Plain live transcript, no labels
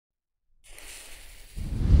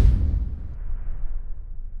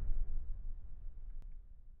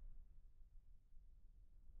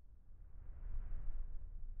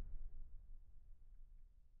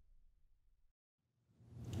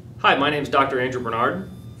Hi, my name is Dr. Andrew Bernard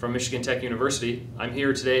from Michigan Tech University. I'm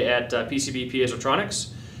here today at PCB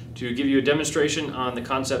Piezotronics to give you a demonstration on the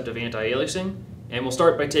concept of anti-aliasing, and we'll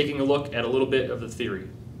start by taking a look at a little bit of the theory.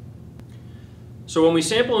 So when we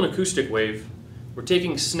sample an acoustic wave, we're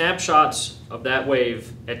taking snapshots of that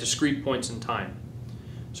wave at discrete points in time.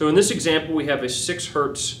 So in this example, we have a 6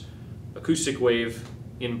 Hertz acoustic wave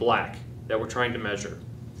in black that we're trying to measure.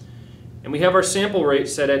 And we have our sample rate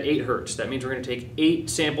set at 8 Hertz. That means we're going to take 8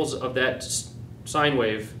 samples of that sine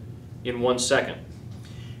wave in 1 second.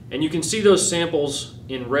 And you can see those samples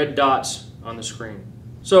in red dots on the screen.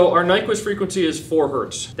 So our Nyquist frequency is 4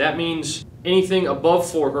 Hertz. That means anything above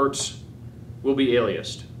 4 Hertz will be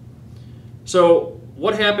aliased. So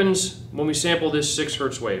what happens when we sample this 6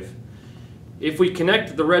 Hertz wave? If we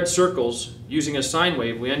connect the red circles using a sine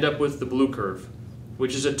wave, we end up with the blue curve,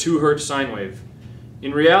 which is a 2 Hertz sine wave.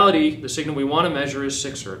 In reality, the signal we want to measure is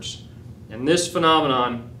 6 Hertz, and this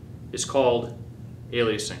phenomenon is called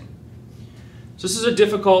aliasing. So this is a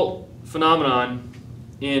difficult phenomenon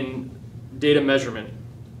in data measurement.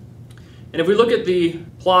 And if we look at the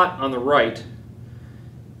plot on the right,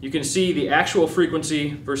 you can see the actual frequency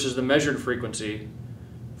versus the measured frequency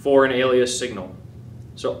for an alias signal.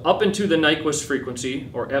 So up into the Nyquist frequency,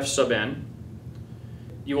 or f sub n,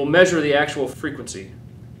 you will measure the actual frequency.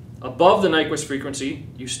 Above the Nyquist frequency,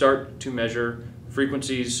 you start to measure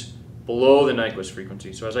frequencies below the Nyquist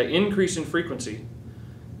frequency. So as I increase in frequency,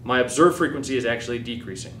 my observed frequency is actually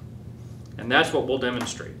decreasing. And that's what we'll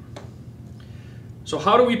demonstrate. So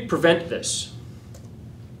how do we prevent this?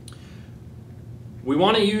 We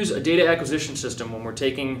want to use a data acquisition system when we're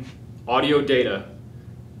taking audio data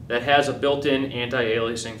that has a built-in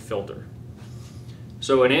anti-aliasing filter.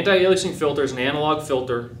 So an anti-aliasing filter is an analog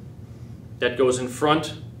filter that goes in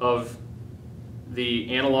front of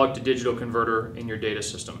the analog to digital converter in your data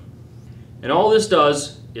system. And all this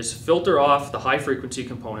does is filter off the high frequency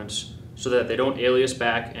components so that they don't alias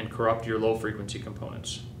back and corrupt your low frequency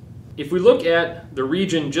components. If we look at the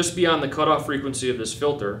region just beyond the cutoff frequency of this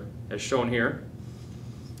filter, as shown here,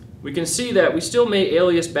 we can see that we still may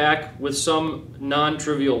alias back with some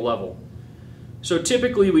non-trivial level. So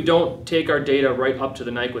typically we don't take our data right up to the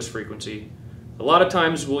Nyquist frequency. A lot of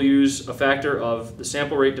times we'll use a factor of the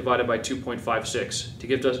sample rate divided by 2.56 to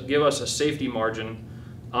give us a safety margin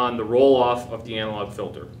on the roll-off of the analog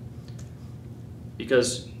filter.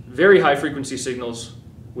 Because very high frequency signals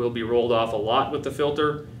will be rolled off a lot with the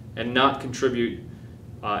filter and not contribute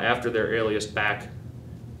after they're aliased back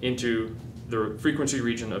into the frequency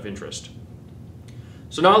region of interest.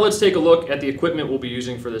 So now let's take a look at the equipment we'll be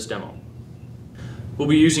using for this demo. We'll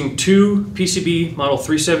be using 2 PCB Model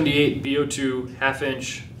 378 BO2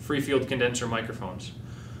 half-inch free-field condenser microphones.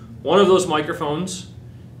 One of those microphones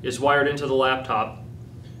is wired into the laptop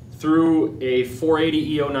through a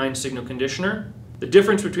 480 E09 signal conditioner. The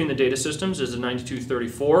difference between the data systems is the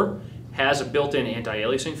 9234 has a built-in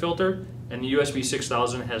anti-aliasing filter, and the USB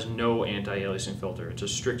 6000 has no anti-aliasing filter. It's a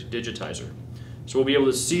strict digitizer. So we'll be able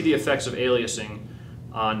to see the effects of aliasing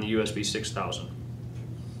on the USB 6000.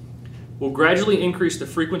 We'll gradually increase the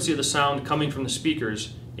frequency of the sound coming from the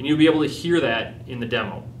speakers, and you'll be able to hear that in the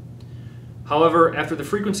demo. However, after the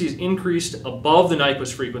frequency is increased above the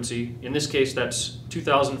Nyquist frequency, in this case that's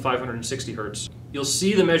 2560 Hertz, you'll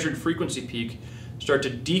see the measured frequency peak start to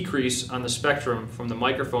decrease on the spectrum from the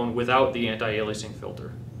microphone without the anti-aliasing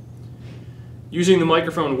filter. Using the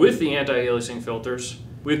microphone with the anti-aliasing filters,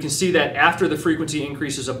 we can see that after the frequency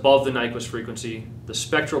increases above the Nyquist frequency, the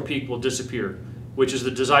spectral peak will disappear, which is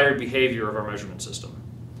the desired behavior of our measurement system.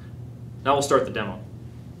 Now we'll start the demo.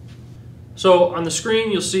 So on the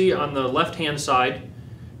screen you'll see on the left-hand side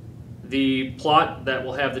the plot that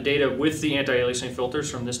will have the data with the anti-aliasing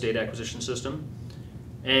filters from this data acquisition system.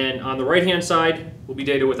 And on the right-hand side will be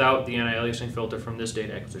data without the anti-aliasing filter from this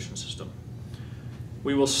data acquisition system.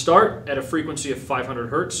 We will start at a frequency of 500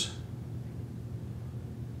 Hertz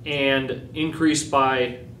and increase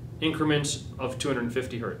by increments of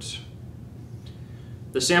 250 Hertz.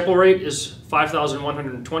 The sample rate is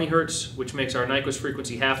 5,120 Hertz, which makes our Nyquist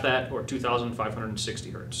frequency half that, or 2,560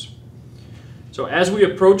 Hertz. So as we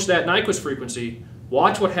approach that Nyquist frequency,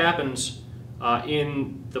 watch what happens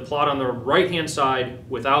in the plot on the right-hand side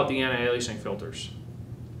without the anti-aliasing filters.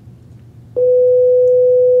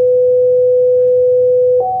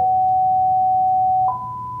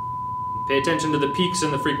 Pay attention to the peaks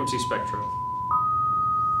in the frequency spectrum.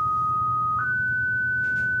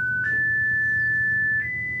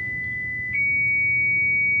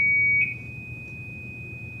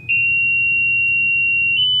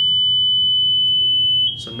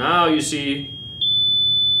 So now you see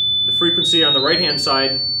the frequency on the right-hand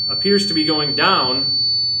side appears to be going down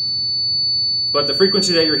but the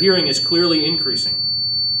frequency that you're hearing is clearly increasing.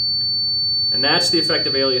 And that's the effect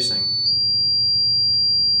of aliasing.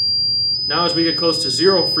 Now as we get close to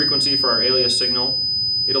zero frequency for our alias signal,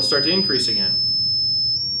 it'll start to increase again.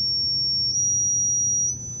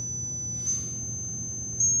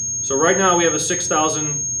 So right now we have a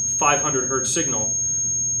 6,500 hertz signal,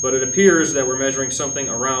 but it appears that we're measuring something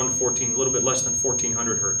around a little bit less than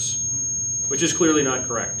 1,400 hertz, which is clearly not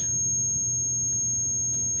correct.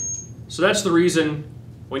 So that's the reason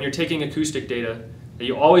when you're taking acoustic data that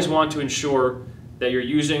you always want to ensure that you're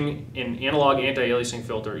using an analog anti-aliasing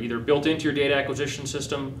filter, either built into your data acquisition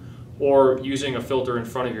system or using a filter in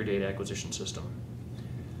front of your data acquisition system.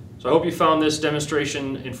 So I hope you found this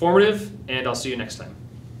demonstration informative, and I'll see you next time.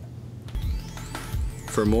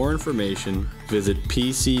 For more information, visit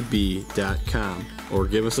pcb.com or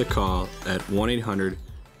give us a call at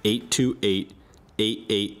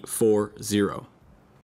 1-800-828-8840.